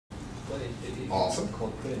Awesome.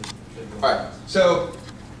 All right, so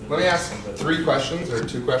let me ask 3 questions or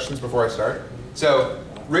 2 questions before I start. So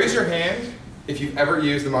raise your hand if you've ever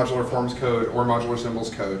used the modular forms code or modular symbols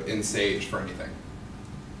code in Sage for anything.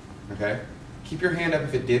 Okay? Keep your hand up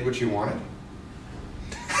if it did what you wanted.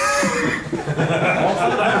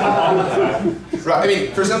 Right, I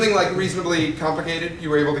mean, for something like reasonably complicated, you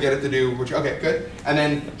were able to get it to do what you, okay, good. And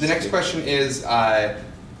then the next question is,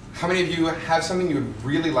 how many of you have something you would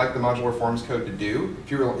really like the modular forms code to do?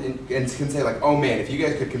 If you were, and can say like, oh man, if you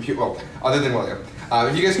guys could compute, well, other than William,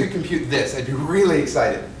 if you guys could compute this, I'd be really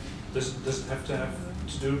excited. Does it have to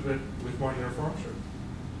do with modular forms? Or?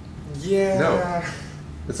 Yeah. No.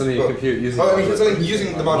 It's something you compute using. Oh, I mean, it's something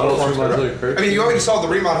using the modular forms code. I mean, you already solved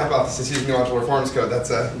the Riemann hypothesis using the modular forms code.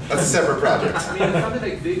 That's a separate project. I mean, something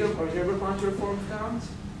like bigger or ever modular forms counts?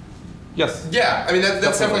 Yes. Yeah, I mean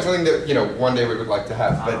that's definitely something that one day we would like to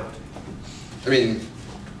have. But I mean,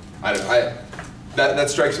 that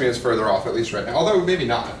strikes me as further off, at least right now. Although maybe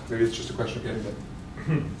not. Maybe it's just a question of getting it.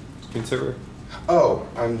 Screen server. Oh,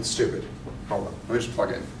 I'm stupid. Hold on. Let me just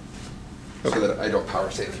plug in so that I don't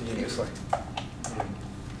power save continuously.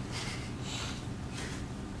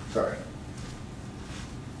 Sorry.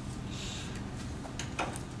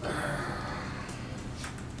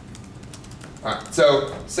 Alright,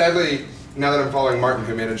 so sadly, now that I'm following Martin,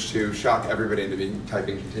 who managed to shock everybody into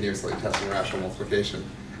typing continuously, testing rational multiplication,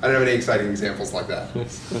 I don't have any exciting examples like that.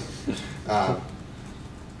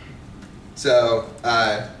 So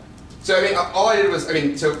I mean, all I did was,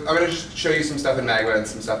 so I'm going to just show you some stuff in Magma and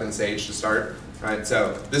some stuff in Sage to start. Right,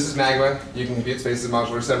 so this is Magma. You can compute spaces of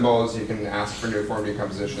modular symbols. You can ask for new form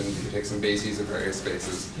decompositions. You can take some bases of various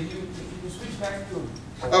spaces. Can you switch back to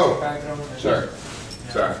background? Sure.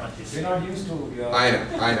 Sorry. We're not used to your... I know.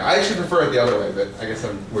 I actually prefer it the other way, but I guess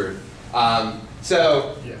I'm weird.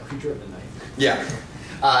 So yeah, creature of the night. Yeah.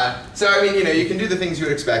 So I mean, you can do the things you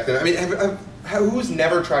would expect. And I mean, who's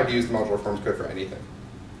never tried to use the modular forms code for anything?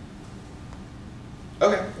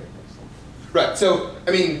 Okay. Right, so,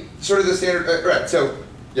 I mean, sort of the standard, right, so,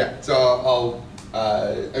 yeah, so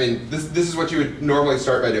I mean, this is what you would normally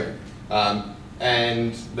start by doing.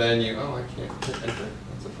 And then you, oh, I can't hit enter,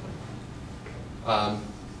 that's a point.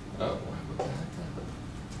 Oh, what the heck happened?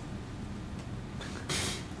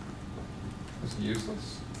 That's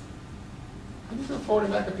useless. How do you go forward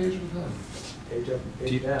and back a page at a time? Page up,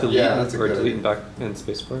 page down. Delete yeah, that's a or good delete and back in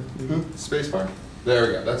spacebar? Spacebar? There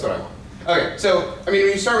we go, that's what I want. Okay, so, I mean,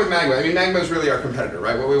 when you start with Magma, I mean, Magma is really our competitor,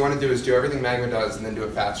 right? What we want to do is do everything Magma does and then do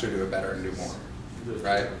it faster, do it better, and do more,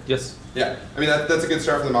 right? Yes. Yeah, I mean, that's a good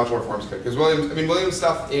start for the modular forms code, because William's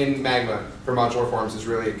stuff in Magma for modular forms is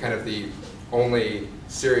really kind of the only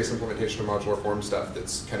serious implementation of modular form stuff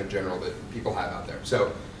that's kind of general that people have out there.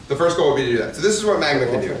 So the first goal would be to do that. So this is what Magma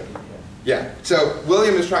can do. Yeah, so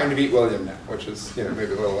William is trying to beat William now, which is, maybe a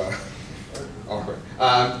little awkward.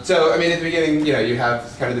 So, I mean, at the beginning, you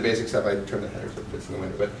have kind of the basic stuff. I turned the header so it fits in the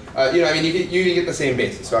window. But, I mean, you get the same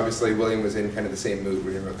basis. So obviously, William was in kind of the same mood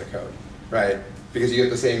when he wrote the code, right? Because you get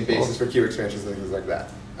the same basis for queue expansions and things like that.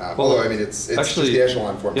 Although, I mean, it's actually, just the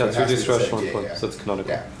echelon form. Yeah, so it's reduced to echelon form, so it's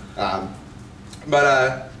canonical. Yeah.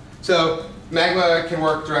 So Magma can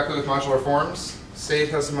work directly with modular forms. Sage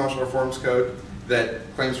has some modular forms code that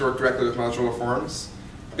claims to work directly with modular forms.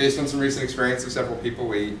 Based on some recent experience of several people,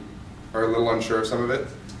 we are a little unsure of some of it.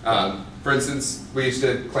 For instance, we used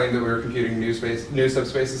to claim that we were computing new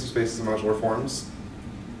subspaces of spaces of modular forms.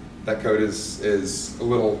 That code is a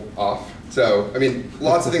little off. So, I mean,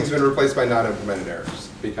 lots of things have been replaced by non-implemented errors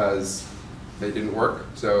because they didn't work.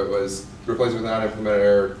 So it was replaced with a non-implemented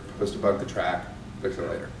error, supposed to bug the track, fix it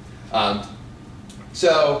later. But it's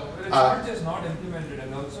not just not implemented,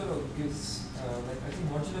 and also gives, like, I think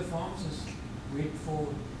modular forms is wait for,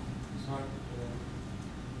 it's not,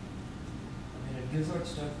 I mean, it gives out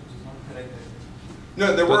stuff which is not correct.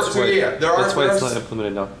 No, there were, so yeah, there are. That's why it's not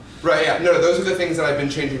implemented now. Right, yeah, no, those are the things that I've been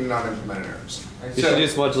changing to non-implemented errors. You should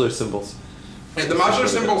use modular symbols. And the modular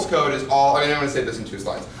symbols code is all, I mean, I'm going to say this in 2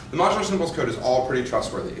 slides. The modular symbols code is all pretty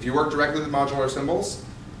trustworthy. If you work directly with modular symbols,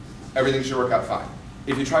 everything should work out fine.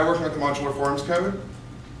 If you try working with the modular forms code,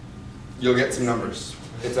 you'll get some numbers.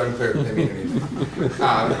 It's unclear if they mean anything.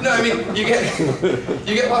 No, I mean, you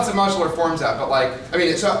get lots of modular forms out, but like, I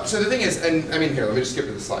mean, so the thing is, and I mean, here, let me just skip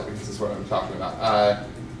to this slide because this is what I'm talking about.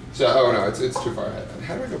 Oh no, it's too far ahead.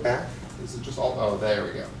 How do I go back? Is it just all, oh, there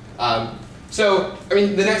we go. So, I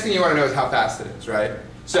mean, the next thing you want to know is how fast it is, right?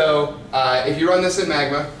 So, if you run this in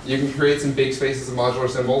Magma, you can create some big spaces of modular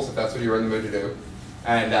symbols, if that's what you're in the mood to do.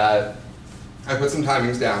 And I put some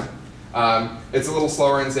timings down. It's a little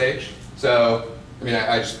slower in Sage, so, I mean,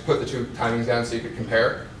 I just put the 2 timings down so you could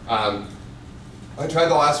compare. I tried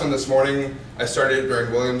the last one this morning. I started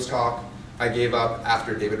during William's talk. I gave up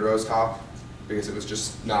after David Rowe's talk because it was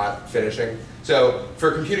just not finishing. So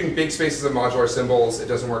for computing big spaces of modular symbols, it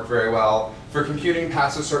doesn't work very well. For computing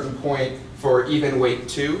past a certain point for even weight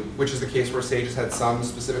 2, which is the case where Sage has had some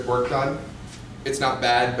specific work done, it's not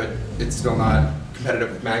bad, but it's still not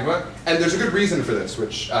competitive with Magma. And there's a good reason for this,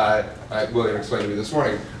 which William explained to me this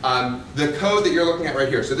morning. The code that you're looking at right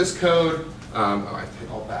here, so this code, I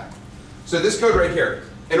take all back. So this code right here,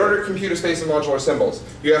 in order to compute a space of modular symbols,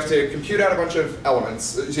 you have to compute out a bunch of elements.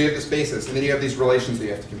 So you have this basis, and then you have these relations that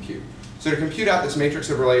you have to compute. So to compute out this matrix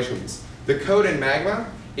of relations, the code in Magma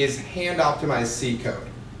is hand-optimized C code,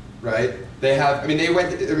 right? They have,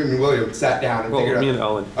 William sat down and figured out. Me and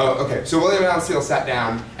Alan. Oh, okay. So William and Alan Steele sat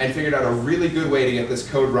down and figured out a really good way to get this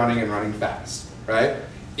code running and running fast, right?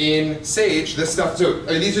 In Sage, this stuff,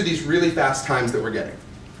 these are these really fast times that we're getting.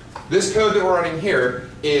 This code that we're running here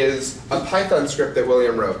is a Python script that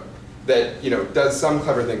William wrote that does some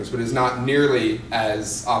clever things, but is not nearly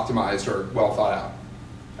as optimized or well thought out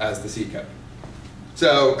as the C code.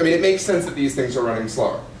 So, it makes sense that these things are running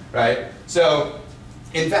slower, right? So,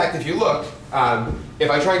 in fact, if you look, if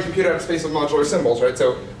I try and compute out a space of modular symbols, right?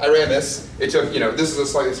 So I ran this. It took, this is a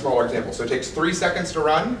slightly smaller example. So it takes 3 seconds to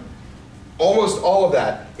run. Almost all of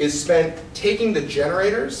that is spent taking the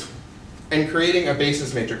generators and creating a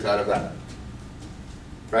basis matrix out of that.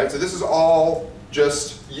 Right? So this is all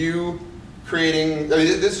just you creating,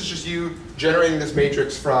 this is just you generating this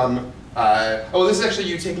matrix from, this is actually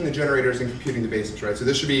you taking the generators and computing the basis, right? So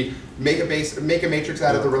this should be make a matrix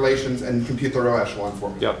out of the relations and compute the row echelon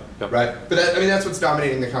form. Yep. Right? But that's what's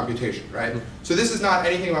dominating the computation, right? So this is not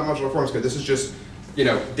anything about modular forms code. This is just,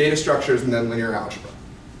 data structures and then linear algebra,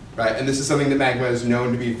 right? And this is something that Magma is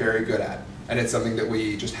known to be very good at. And it's something that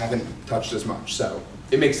we just haven't touched as much. So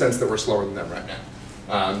it makes sense that we're slower than them right now.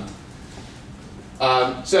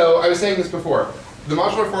 So I was saying this before. The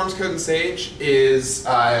modular forms code in Sage is,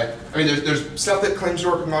 there's stuff that claims to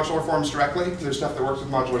work with modular forms directly. There's stuff that works with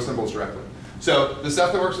modular symbols directly. So the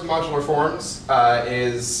stuff that works with modular forms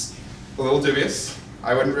is a little dubious.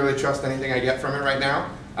 I wouldn't really trust anything I get from it right now.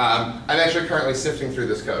 I'm actually currently sifting through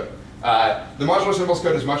this code. The modular symbols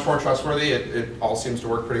code is much more trustworthy. It all seems to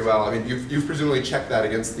work pretty well. You've presumably checked that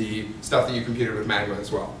against the stuff that you computed with Magma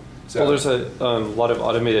as well. So, well, there's a lot of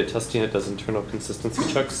automated testing that does internal consistency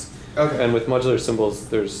checks. Okay. And with modular symbols,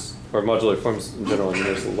 or modular forms in general,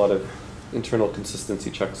 there's a lot of internal consistency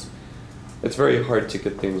checks. It's very hard to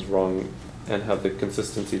get things wrong and have the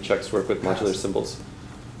consistency checks work with modular symbols.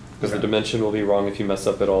 Because the dimension will be wrong if you mess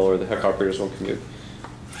up at all, or the heck operators won't commute.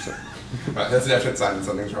 So. Right, that's a definite sign that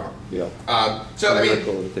something's wrong. Yeah.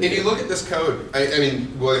 If you look at this code,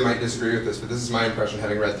 William might disagree with this, but this is my impression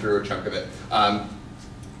having read through a chunk of it.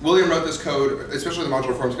 William wrote this code, especially the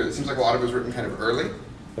modular forms code. It seems like a lot of it was written kind of early.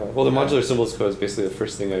 Yeah, well, the modular symbols code is basically the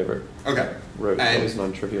first thing I ever wrote. That was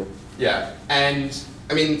non-trivial. Yeah, and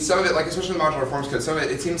some of it, like especially the modular forms code, some of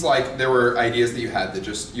it seems like there were ideas that you had that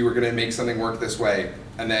just, you were going to make something work this way,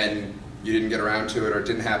 and then you didn't get around to it, or it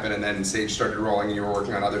didn't happen, and then Sage started rolling and you were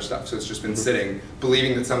working on other stuff. So it's just been sitting,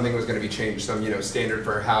 believing that something was going to be changed, some standard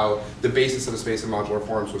for how the basis of a space of modular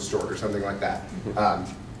forms was stored, or something like that.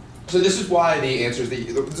 So this is why this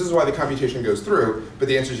is why the computation goes through, but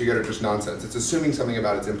the answers you get are just nonsense. It's assuming something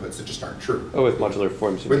about its inputs that just aren't true. Oh, with modular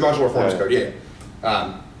forms. With modular forms code, yeah.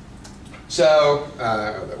 That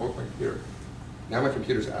woke my computer. Now my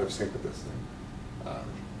computer's out of sync with this thing.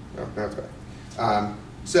 No, now it's back.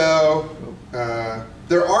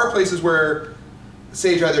 There are places where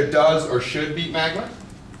Sage either does or should beat Magma.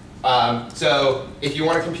 So if you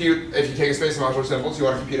want to compute, if you take a space of modular symbols, you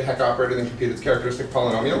want to compute a heck operator, then compute its characteristic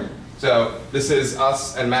polynomial. So this is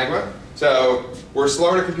us and Magma. So we're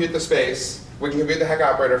slower to compute the space, we can compute the heck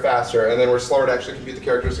operator faster, and then we're slower to actually compute the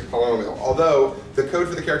characteristic polynomial. Although the code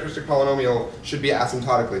for the characteristic polynomial should be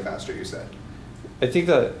asymptotically faster, you said. I think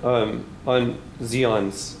that on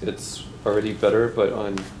Xeons it's already better, but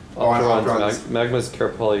on Opterons, Magma's char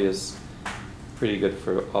poly is pretty good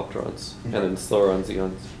for Opterons, and then slower on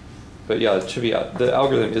Xeons. But yeah, it should be, the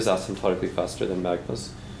algorithm is asymptotically faster than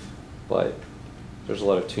Magma's, but there's a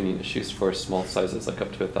lot of tuning issues for small sizes, like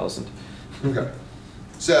up to 1,000. Okay.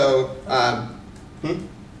 So,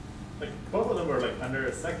 like both of them were like under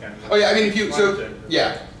a second. Oh yeah, if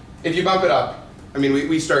you bump it up,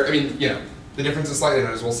 we start. The difference is slightly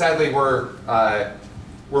noticeable. Sadly, we're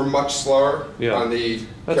much slower on the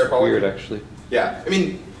That's weird, actually. Yeah, I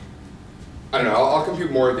don't know. I'll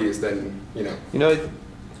compute more of these than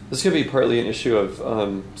This could be partly an issue of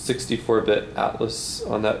 64-bit Atlas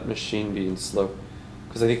on that machine being slow,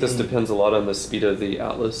 because I think this depends a lot on the speed of the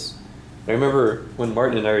Atlas. I remember when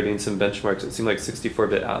Martin and I were doing some benchmarks, it seemed like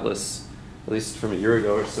 64-bit Atlas, at least from a year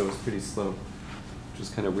ago or so, was pretty slow, which is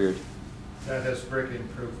kind of weird. That has greatly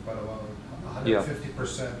improved by about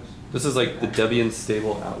 150%. This is like the Debian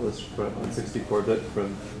stable Atlas on 64-bit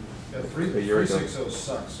from a year ago. 360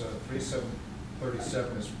 sucks.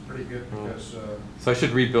 3737 is pretty good because. So I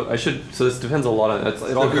should rebuild. So this depends a lot on. It all If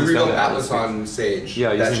we comes down rebuild to Atlas on Sage, Yeah,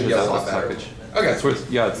 that using should his get a Atlas lot better. package. Okay. It's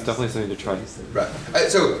worth. Yeah, it's definitely something to try. Right.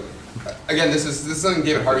 So, again, this is something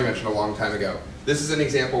David Hardy mentioned a long time ago. This is an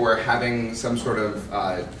example where having some sort of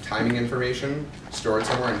timing information stored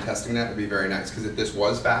somewhere and testing that would be very nice. Because if this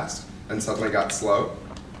was fast and suddenly got slow,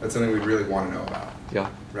 that's something we'd really want to know about. Yeah.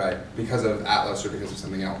 Right. Because of Atlas or because of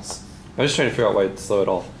something else. I'm just trying to figure out why it's slow at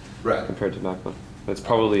all. Right. Compared to Magma. It's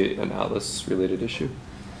probably an Atlas-related issue.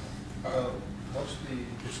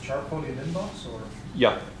 Is Charpoly an inbox or?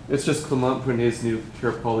 Yeah. It's just Clement Prenet's new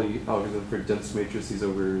Pure-Poly algorithm for dense matrices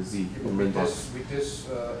over Z in We Linbox.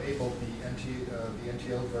 disabled the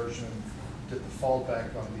NTL version and did the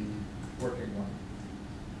fallback on the working one.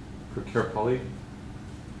 For Pure-Poly?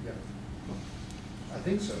 Yeah. I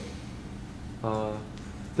think so.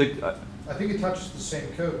 I think it touches the same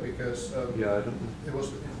code because yeah, I don't know.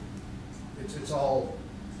 It's all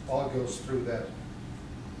goes through that.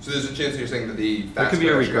 So there's a chance you're saying that the That fast could be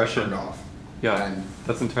a code actually got regression. turned off. Yeah, And-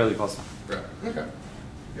 that's entirely possible. Right. Okay.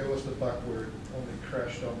 It was the bug where it only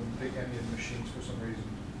crashed on big Endian machines for some reason.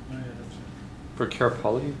 Oh, yeah, that's right. For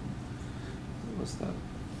Pure-Poly? What was that?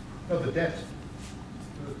 No, the debt.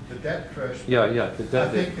 The debt crashed. Yeah, the debt.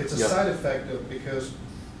 I think it's a yeah. side effect of because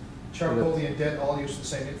Charpoly and debt all use the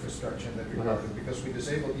same infrastructure in that regard. Uh-huh. Because we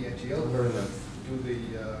disabled the NTL version,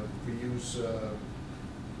 we use.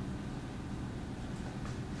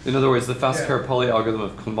 In other words, the fast Yeah. Pure-Poly algorithm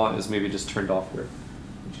of Clement is maybe just turned off here,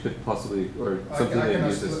 which could possibly, or something I that can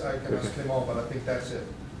uses. ask Clément, but I think that's it.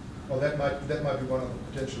 Well, that might be one of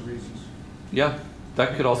the potential reasons. Yeah,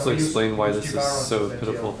 that could also We use- explain why we use this Gibaron is so as NTL,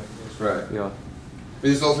 pitiful. I think, Right. Yeah.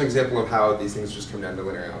 This is also an example of how these things just come down to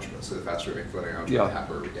linear algebra. So the faster we make linear algebra, Yeah. the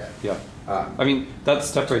happier we get. Yeah. I mean, that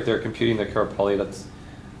step right there, computing the Pure-Poly, that's,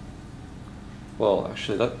 well,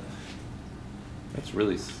 actually, that's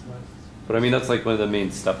really, but I mean, that's like one of the main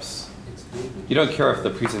steps. You don't care if the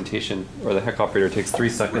presentation or the heck operator takes 3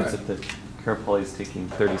 seconds Right. if the Pure-Poly is taking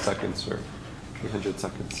 30 seconds or 300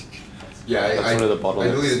 seconds. Yeah, That's one of the bottlenecks.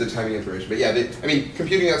 I deleted the timing information, but yeah, I mean,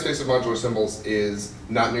 computing that space of modular symbols is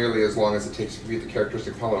not nearly as long as it takes to compute the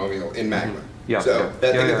characteristic polynomial in Magma. Yeah, So yeah.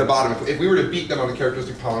 that Yeah, thing at the yeah. bottom, if we were to beat them on the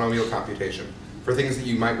characteristic polynomial computation for things that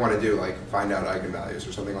you might want to do, like find out eigenvalues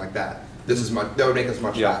or something like that, that would make us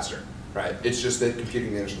much Yeah. faster, right? It's just that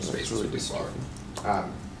computing the initial space is really really slower. disturbing.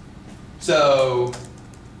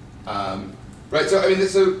 Right. So I mean,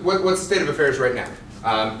 so what's the state of affairs right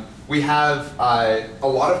now? We have a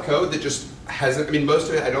lot of code that just hasn't. I mean, most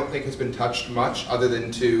of it I don't think has been touched much, other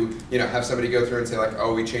than to have somebody go through and say like,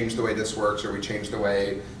 oh, we changed the way this works, or we changed the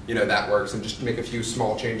way that works, and just make a few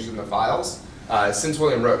small changes in the files since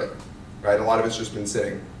William wrote it. Right. A lot of it's just been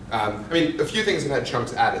sitting. I mean, a few things have had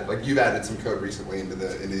chunks added. Like you've added some code recently into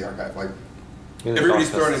the archive. Like In the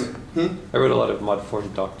everybody's doc thrown tests. in. I wrote a lot of mod form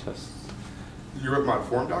doc tests. You wrote mod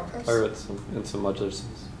form doc tests? I wrote some in some modular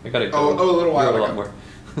symbols. I got it. Oh, a little while You wrote a lot ago. more.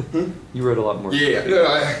 You wrote a lot more. Yeah. No,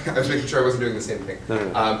 I was making sure I wasn't doing the same thing. No.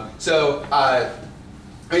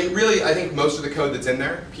 I mean, really, I think most of the code that's in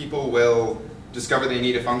there, people will discover they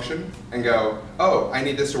need a function and go, oh, I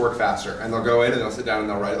need this to work faster. And they'll go in and they'll sit down and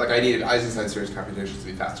they'll write it. Like I needed Eisenstein series computations to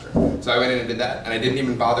be faster. So I went in and did that, and I didn't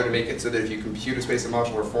even bother to make it so that if you compute a space of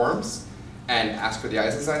modular forms and ask for the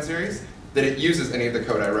Eisenstein series, that it uses any of the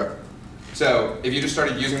code I wrote. So if you just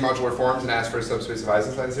started using modular forms and asked for a subspace of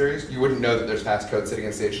Eisenstein series, you wouldn't know that there's fast code sitting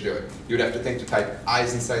in Sage to do it. You would have to think to type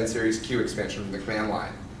Eisenstein series Q expansion from the command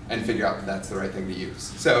line and figure out that that's the right thing to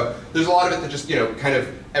use. So there's a lot of it that just, kind of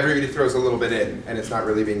everybody throws a little bit in, and it's not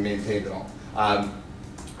really being maintained at all.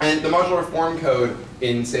 And the modular form code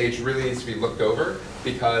in Sage really needs to be looked over,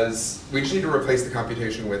 because we just need to replace the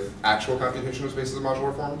computation with actual computation of spaces of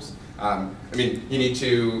modular forms. I mean, we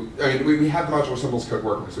have the modular symbols code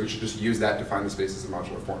working, so we should just use that to find the spaces of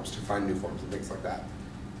modular forms, to find new forms and things like that.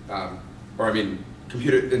 Or I mean,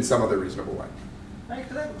 compute it in some other reasonable way. I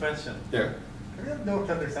have a question. Yeah. I really don't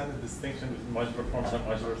understand the distinction between modular forms and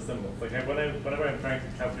modular symbols. Like whenever I'm trying to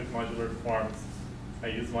calculate modular forms, I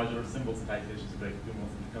use modular symbols packages to do most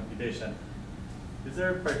of the computation. Is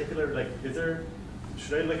there a particular,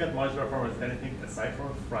 should I look at modular form as anything aside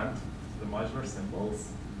from front, the modular symbols?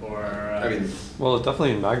 Or Well,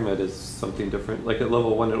 definitely in Magma it is something different. Like at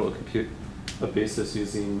level 1 it will compute a basis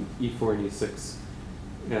using E4 and E6,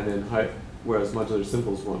 and then whereas modular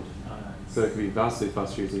symbols won't. So it can be vastly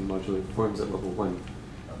faster using modular forms at level 1.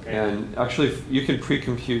 Okay. And actually, you can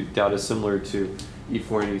pre-compute data similar to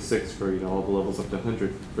E4 and E6 for all the levels up to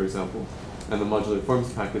 100, for example. And the modular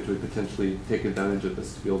forms package would potentially take advantage of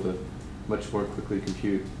this to be able to much more quickly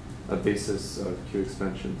compute a basis of Q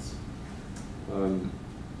expansions.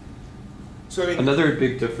 So I mean, Another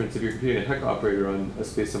big difference, if you're computing a heck operator on a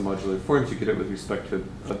space of modular forms, you get it with respect to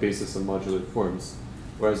a basis of modular forms.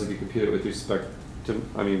 Whereas if you compute it with respect to,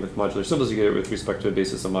 with modular symbols, you get it with respect to a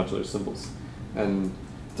basis of modular symbols. And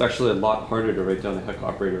it's actually a lot harder to write down a heck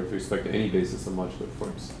operator with respect to any basis of modular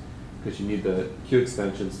forms, because you need the Q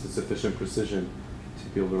expansions to sufficient precision to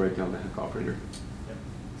be able to write down the heck operator. Yep.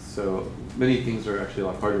 So many things are actually a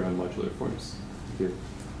lot harder on modular forms to do.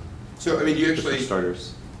 so I mean, you Just for actually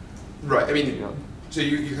starters. right. I mean, Yeah. so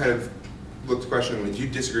you kind of looked questioningly. Do you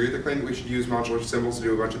disagree with the claim that we should use modular symbols to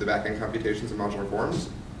do a bunch of the backend computations in modular forms?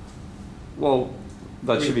 Well,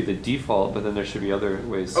 that should be the default, but then there should be other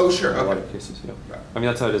ways. Oh, sure, In a lot okay. of cases, yeah. Right.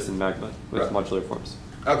 That's how it is in Magma with Right. modular forms.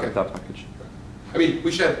 Okay. With that package. I mean,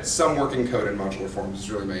 we should have some working code in modular forms is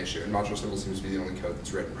really my issue, and modular symbols seems to be the only code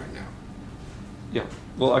that's written right now. Yeah.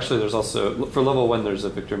 Well, actually, there's also, for level 1, there's a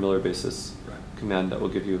Victor Miller basis Right. command that will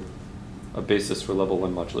give you a basis for level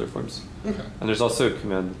 1 modular forms. Okay. And there's also a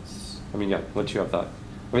command that's, once you have that,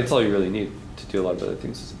 it's all you really need to do a lot of other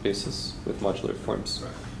things as a basis with modular forms.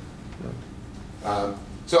 Right. Yeah.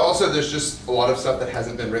 So also there's just a lot of stuff that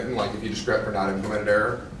hasn't been written, like if you just grep for not implemented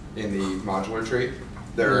error in the modular tree,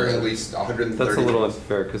 there are at least 130. That's a little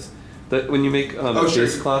unfair, because when you make a sure.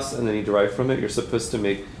 base class and then you derive from it, you're supposed to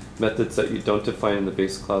make methods that you don't define in the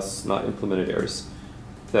base class not implemented errors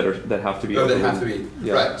that have to be. Oh, that have to be.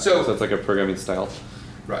 Yeah. Right. So it's like a programming style.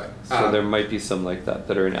 right. So there might be some like that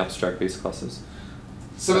are in abstract base classes.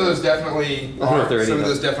 Some of those definitely I don't know if are. there are any. Some of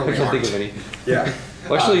those definitely I can't aren't. think of any. Yeah.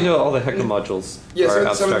 Well, actually, all the Hecka modules are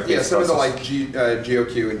abstract base some of the classes. like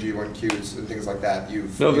GOQ and G1Qs and things like that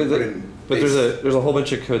you've No, put but, in. but base. there's a whole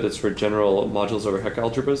bunch of code that's for general modules over Hecka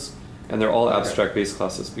algebras, and they're all abstract base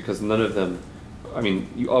classes because none of them,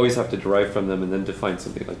 you always have to derive from them and then define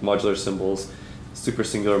something like modular symbols, super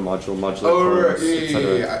singular module, modular Oh, forms, right.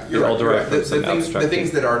 etc. Yeah. They all derive from The some things, abstract the things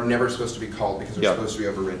thing. that are never supposed to be called because they're Yeah. supposed to be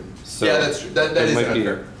overridden. So yeah, that's true. That there is might be-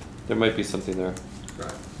 unfair. There might be something there.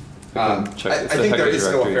 Right. I can check. I It's the think there Hecka is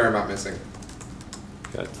still a directory. fair amount missing.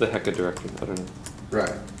 Yeah, it's the Hecka directory. I don't know.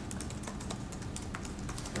 Right.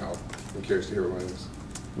 Well, I'm curious to hear what mine is.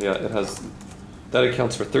 Yeah, it has. That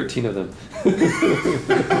accounts for 13 of them.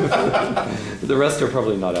 The rest are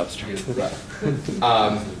probably not abstract. Right.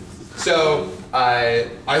 So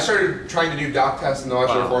I started trying to do doc tests in the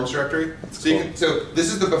modular forms directory. That's So, cool. so this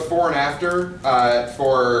is the before and after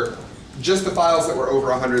for just the files that were over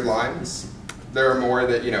 100 lines. There are more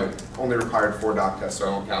that only required 4 doc tests, so I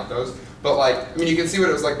won't count those. But you can see what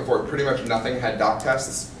it was like before. Pretty much nothing had doc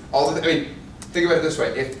tests. Think about it this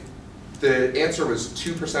way: if the answer was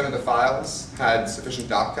 2% of the files had sufficient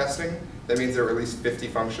doc testing, that means there were at least 50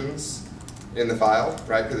 functions in the file,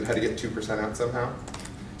 right? Because it had to get 2% out somehow.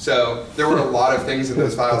 So there were a lot of things in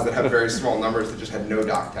those files that have very small numbers that just had no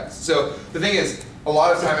doc tests. So the thing is, a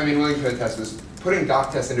lot of time, willing to test is putting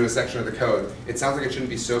doc tests into a section of the code. It sounds like it shouldn't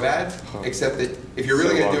be so bad, except that if you're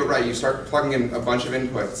really going to do it right, you start plugging in a bunch of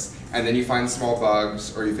inputs, and then you find small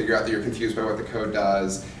bugs, or you figure out that you're confused by what the code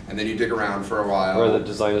does, and then you dig around for a while. Or the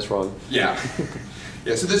design is wrong. Yeah.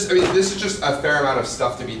 Yeah, so this is just a fair amount of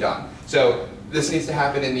stuff to be done. So this needs to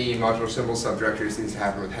happen in the modular symbols subdirectory. This needs to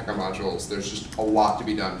happen with Hecka modules. There's just a lot to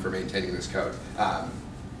be done for maintaining this code.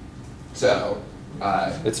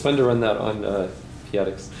 It's fun to run that on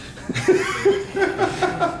Piatix.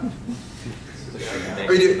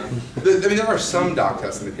 there are some doc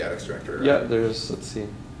tests in the Piatix directory, right? Yeah, there's, let's see.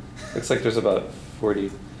 Looks like there's about 40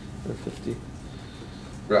 or 50.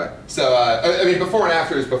 Right. So, before and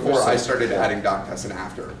after is before I started adding doc tests and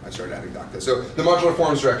after I started adding doc tests. So the modular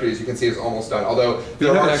forms directory, as you can see, is almost done. Although You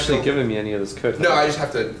there haven't are actually still, given me any of this code. no, I just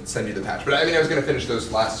have to send you the patch. But I was going to finish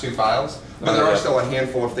those last 2 files. But there are yeah. still a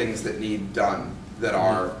handful of things that need done that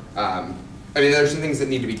are. There's some things that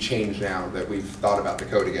need to be changed now that we've thought about the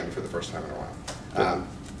code again for the first time in a while.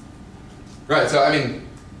 Right. So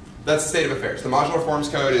that's the state of affairs. The modular forms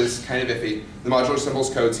code is kind of iffy. The modular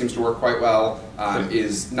symbols code seems to work quite well,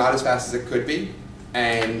 is not as fast as it could be,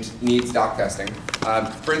 and needs doc testing.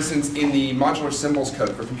 For instance, in the modular symbols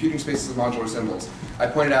code for computing spaces of modular symbols, I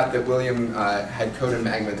pointed out that William had code in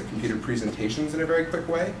Magma that computed presentations in a very quick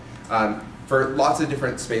way. For lots of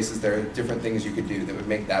different spaces, there are different things you could do that would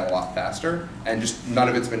make that a lot faster, and just none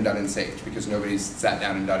of it's been done in Sage because nobody's sat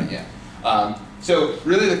down and done it yet. So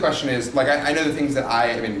really the question is, like I know the things that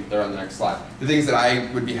I mean, they're on the next slide. The things that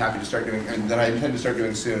I would be happy to start doing, and that I intend to start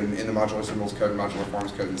doing soon in the modular symbols code and modular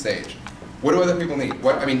forms code in Sage. What do other people need?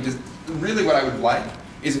 What I mean, really what I would like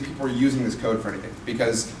is if people are using this code for anything.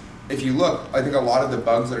 Because if you look, I think a lot of the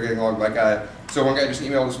bugs that are getting logged, like so one guy just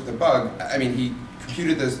emailed us with a bug. I mean, he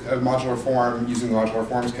computed this modular form using the modular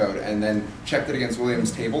forms code and then checked it against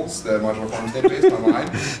William's tables, the modular forms database online,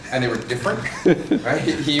 and they were different, right?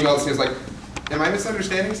 He emailed us and he was like, am I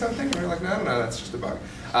misunderstanding something? And we were like, no, that's just a bug.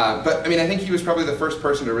 But I mean, I think he was probably the first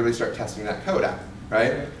person to really start testing that code out,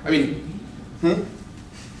 right? I mean,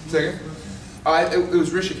 Say again? It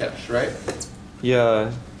was Rishikesh, right?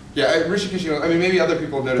 Yeah. Yeah, Rishikesh, I mean, maybe other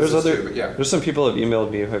people have noticed this too, but yeah. There's some people who have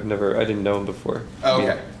emailed me who I didn't know him before. Oh,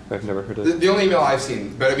 okay. I've never heard of The only email I've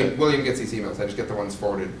seen, but I mean, William gets these emails. I just get the ones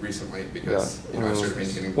forwarded recently because I started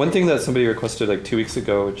maintaining. One thing that somebody requested like 2 weeks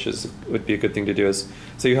ago, which would be a good thing to do, is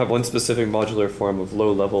so you have one specific modular form of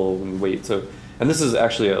low level and weight. So, and this is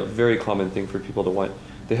actually a very common thing for people to want.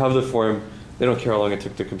 They have the form. They don't care how long it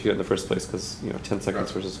took to compute in the first place because 10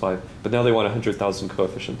 seconds versus 5. But now they want 100,000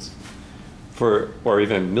 coefficients, or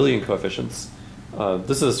even a million coefficients.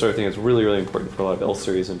 This is the sort of thing that's really, really important for a lot of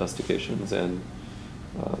L-series investigations and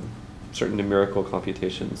certain numerical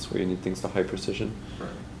computations where you need things to high precision. Right.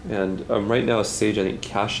 And right now, Sage, I think,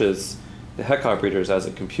 caches the heck operators as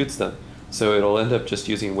it computes them. So it'll end up just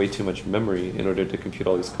using way too much memory in order to compute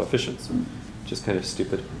all these coefficients, which is kind of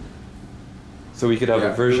stupid. So we could have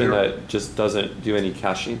a version that just doesn't do any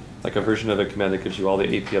caching, like a version of a command that gives you all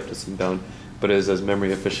the AP up to C bound, but is as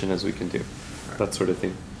memory efficient as we can do, that sort of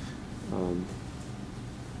thing.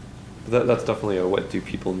 That's definitely a what do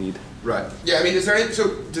people need. Right. Yeah, I mean,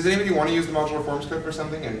 so does anybody want to use the modular forms code for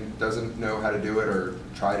something and doesn't know how to do it, or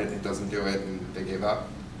tried it and it doesn't do it and they gave up?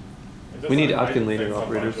 We need Atkin linear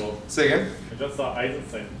operators. Say again? I just saw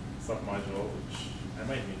Eisenstein submodule, which I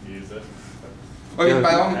might need to use it.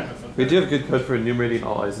 We do have good code for enumerating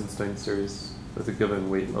all Eisenstein series with a given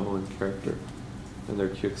weight, level, and character, and their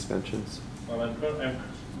Q expansions. Well,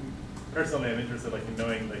 personally, I'm interested in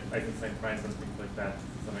knowing Eisenstein primes and things like that.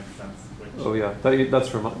 Does that make sense? Oh yeah, that's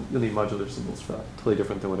for you need modular symbols for that. Totally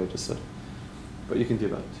different than what I just said. But you can do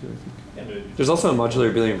that too, I think. There's also a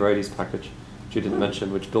modular abelian varieties package, which you didn't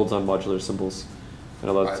mention, which builds on modular symbols.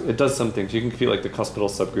 And it does some things. You can compute like the cuspidal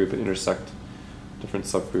subgroup and intersect different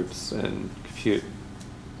subgroups and compute.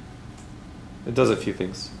 It does a few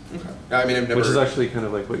things. Okay. I mean, which is actually kind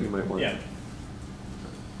of like what you might want. Yeah.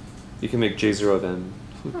 You can make J0 of n.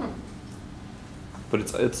 But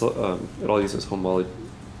it all uses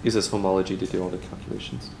homology to do all the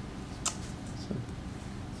calculations.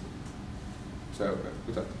 So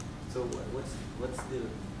what's up? So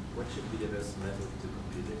what should be the best method to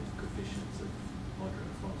compute the coefficients of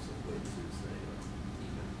modular forms of weight to say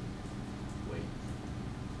even weight?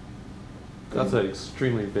 That's an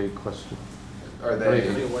extremely vague question. Are they?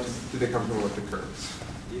 Do they come from elliptic curves?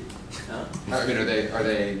 I mean, are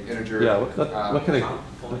they integer? Yeah. What can I?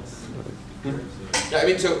 Points. Yeah, I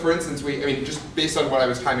mean, so for instance, just based on what I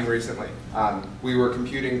was timing recently, we were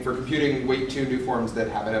computing weight two new forms that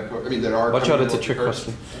haven't have, that are. Watch out! It's a trick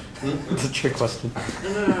question. It's a trick question.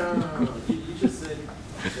 No. You just said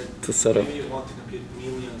it's a setup. Maybe you want to compute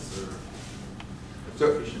millions or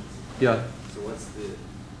coefficients. Yeah. So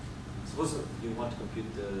suppose you want to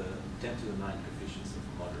compute the 10 to the 9 coefficients of a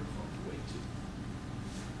modular form of weight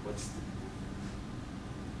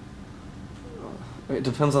 2. It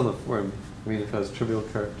depends on the form. I mean, if it has trivial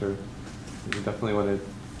character, you definitely want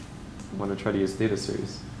to try to use data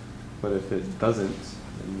series. But if it doesn't,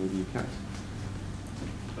 then maybe you can't.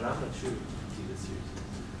 But I'm not sure data series.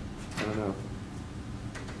 I don't know.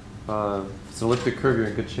 If it's an elliptic curve, you're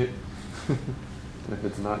in good shape. And if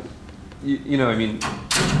it's not,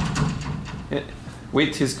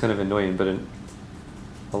 weight 2 is kind of annoying, but in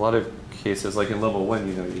a lot of cases, like in level 1,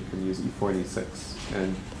 you can use E4 and E6.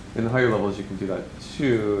 And in the higher levels, you can do that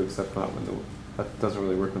too, except not when that doesn't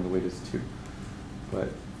really work when the weight is 2. But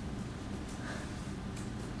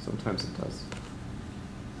sometimes it does.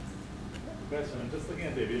 Question: I'm just looking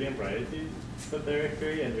at the abelian variety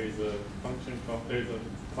subdirectory, and there's a function called, there's a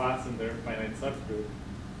class in there, finite subgroup.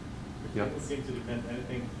 It doesn't seem to depend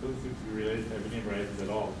anything. Doesn't seem to be related to abelian varieties at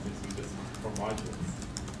all. It seems to be just for modules.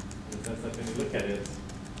 In the sense that when you look at it,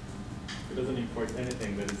 it doesn't import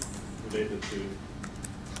anything that is related to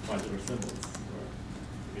modular symbols or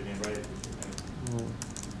abelian varieties.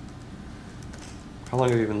 How long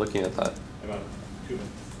have you been looking at that? About 2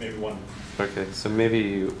 minutes, maybe 1 minute. Okay, so maybe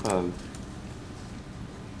you,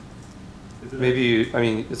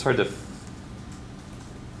 it's hard to.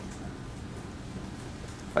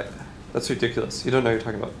 That's ridiculous. You don't know what you're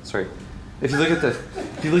talking about. Sorry. if you look at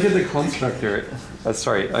the constructor,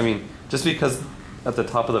 sorry, I mean, just because at the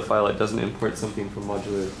top of the file it doesn't import something from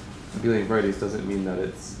modular abelian varieties doesn't mean that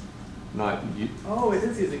it's not. Oh, it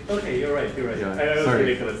is using. Okay, you're right. You're right. Yeah, I was sorry.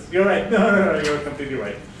 ridiculous. You're right. No, you're completely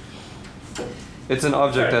right. It's an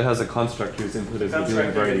object that has a constructor whose input is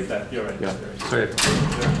abelian variety. You're right. Yeah. You're right.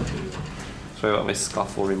 Sorry about my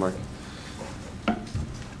scofful remark.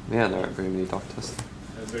 Man, there aren't very many doc tests.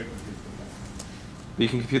 I was very confused with that. But you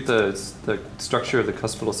can compute the structure of the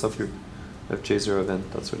cuspidal subgroup of J0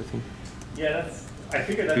 event, that sort of thing. Yeah, I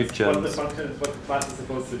figured that's Compute what the gems. function is, what the class is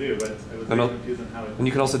supposed to do, but I was And very confused on how it. And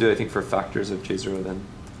you can also do it, I think, for factors of J0 then.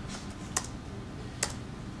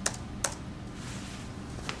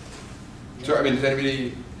 So, I mean, does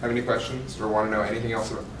anybody have any questions or want to know anything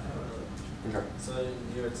else about? Okay. So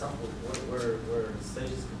in your example, where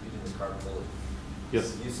stage is computing the card quality,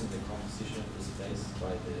 Yes. it's using the composition of the space by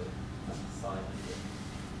the sign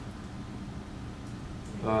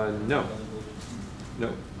and No.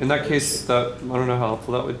 No. In that case, I don't know how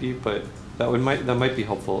helpful that would be, but that might be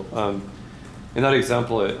helpful. In that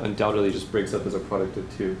example, it undoubtedly just breaks up as a product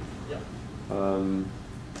of two. Yeah.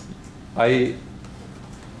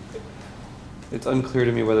 It's unclear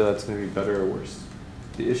to me whether that's going to be better or worse.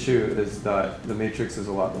 The issue is that the matrix is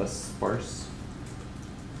a lot less sparse.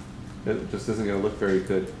 It just isn't going to look very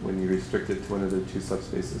good when you restrict it to one of the two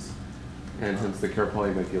subspaces. And hence the Kerr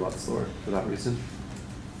poly might be a lot slower for that reason.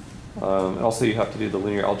 Also, you have to do the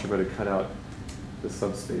linear algebra to cut out the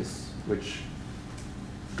subspace, which,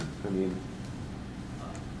 I mean,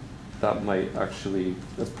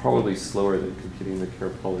 that's probably slower than computing the Kerr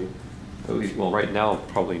poly. At least, well, right now,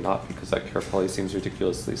 probably not, because that Kerr poly seems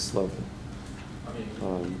ridiculously slow. I mean,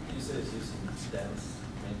 you say it's using dense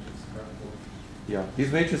matrix currently. Yeah,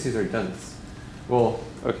 these matrices are dense. Well,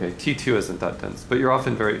 okay, T2 isn't that dense, but you're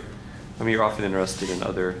often you're often interested in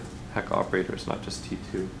other Heck operators, not just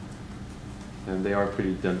T2. And they are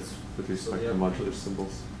pretty dense with respect to modular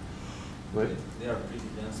symbols. What? They are pretty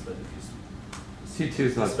dense, but if you T2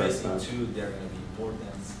 is not that space in bad. 2, they're going to be more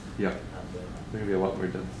dense. Yeah, And they're going to be a lot more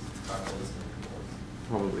dense. card quality is going to be more.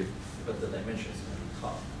 Probably. But the dimension is going to be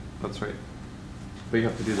top. That's right. But you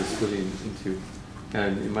have to do the splitting into.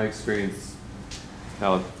 And in my experience,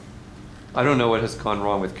 now, I don't know what has gone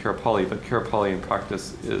wrong with Kerr poly, but Kerr poly in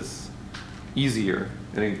practice is easier,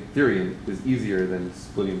 and in theory is easier than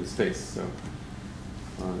splitting the space. So,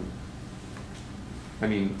 I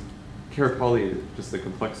mean, Kerr poly, just the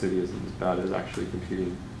complexity isn't as bad as actually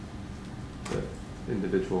computing the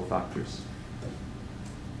individual factors.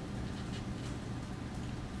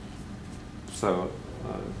 So,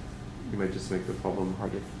 you might just make the problem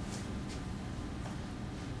harder.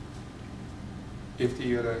 If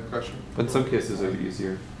you had a question? But in some cases, it would be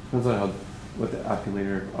easier. Depends on what the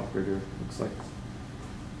apulator operator looks like.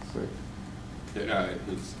 So, Yeah,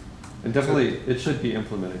 it's. and definitely, it should be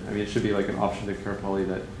implemented. I mean, it should be like an option to Kerr poly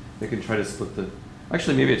that they can try to split the.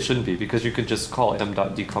 Actually, maybe it shouldn't be, because you could just call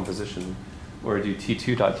m.decomposition or do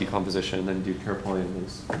t2.decomposition and then do Kerr poly on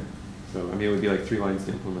those. So, I mean, it would be like 3 lines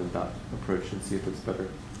to implement that approach and see if it's better.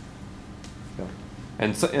 Yeah.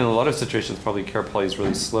 And so, in a lot of situations, probably Kerr poly is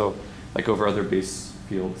really slow, like over other base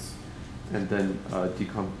fields. And then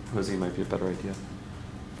decomposing might be a better idea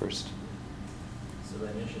first. So the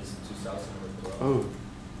dimension is 2000 or 12.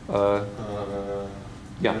 Oh.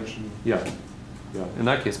 Yeah. Dimension. Yeah. Yeah. In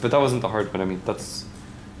that case, but that wasn't the hard one. I mean, that's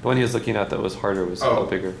the one he was looking at that was harder was a lot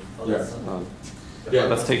bigger. Oh, Yeah. that's not- Yeah.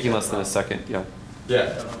 That's taking less than a second. Yeah.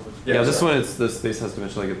 Yeah. Yeah. This one, the space has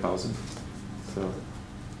dimension like 1,000. So.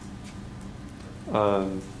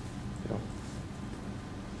 Yeah.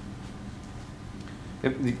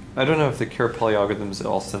 I don't know if the Kerr poly algorithm is at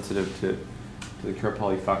all sensitive to the Kerr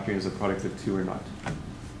poly factoring as a product of 2 or not.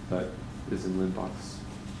 That is in Linbox.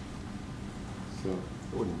 So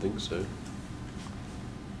I wouldn't think so.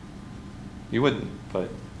 you wouldn't, but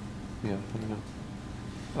yeah, I don't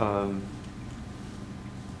know.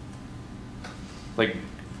 Like,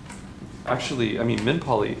 actually, I mean, min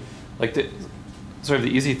poly, like sort of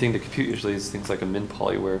the easy thing to compute usually is things like a min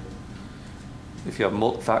poly, where if you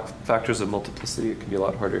have factors of multiplicity, it can be a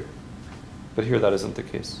lot harder. But here that isn't the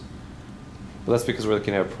case. But that's because we're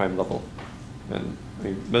looking at a prime level. And I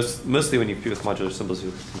mean, mostly when you compute with modular symbols,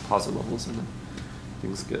 you have composite levels, and then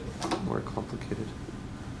things get more complicated.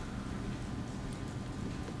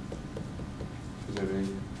 Does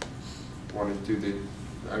anybody want to do the?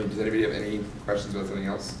 I mean, does anybody have any questions about something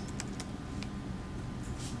else?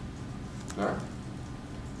 No.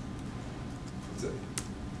 That's it.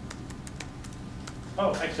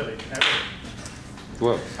 Oh, actually,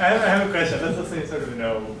 Whoa. I have a question. Let's just say sort of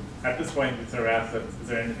know, at this point, it's our assets. Is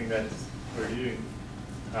there anything that we're doing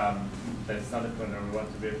that it's not implemented or we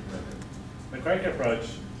want to be implemented. The correct approach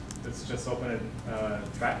is just open a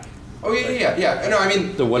track. Oh yeah. No, I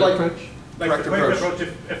mean The what like, approach? Like correct the correct approach.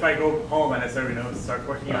 approach, if I go home and I start, start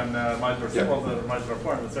working on modular symbols or modular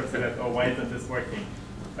forms, and start saying that, oh, why isn't this working?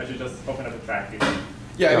 I should just open up a track.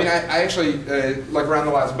 Yeah, I mean, I actually, like around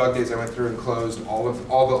the last bug days, I went through and closed all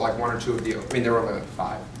but like 1 or 2 of the, I mean, there were only like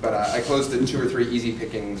 5, but I closed the 2 or 3 easy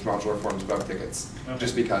pickings modular forms bug tickets,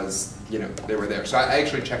 just because, they were there. So I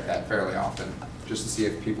actually check that fairly often, just to see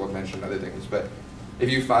if people have mentioned other things. But if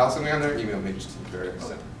you file something on there, email me, just to be curious.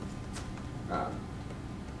 Okay.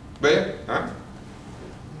 But yeah, all right.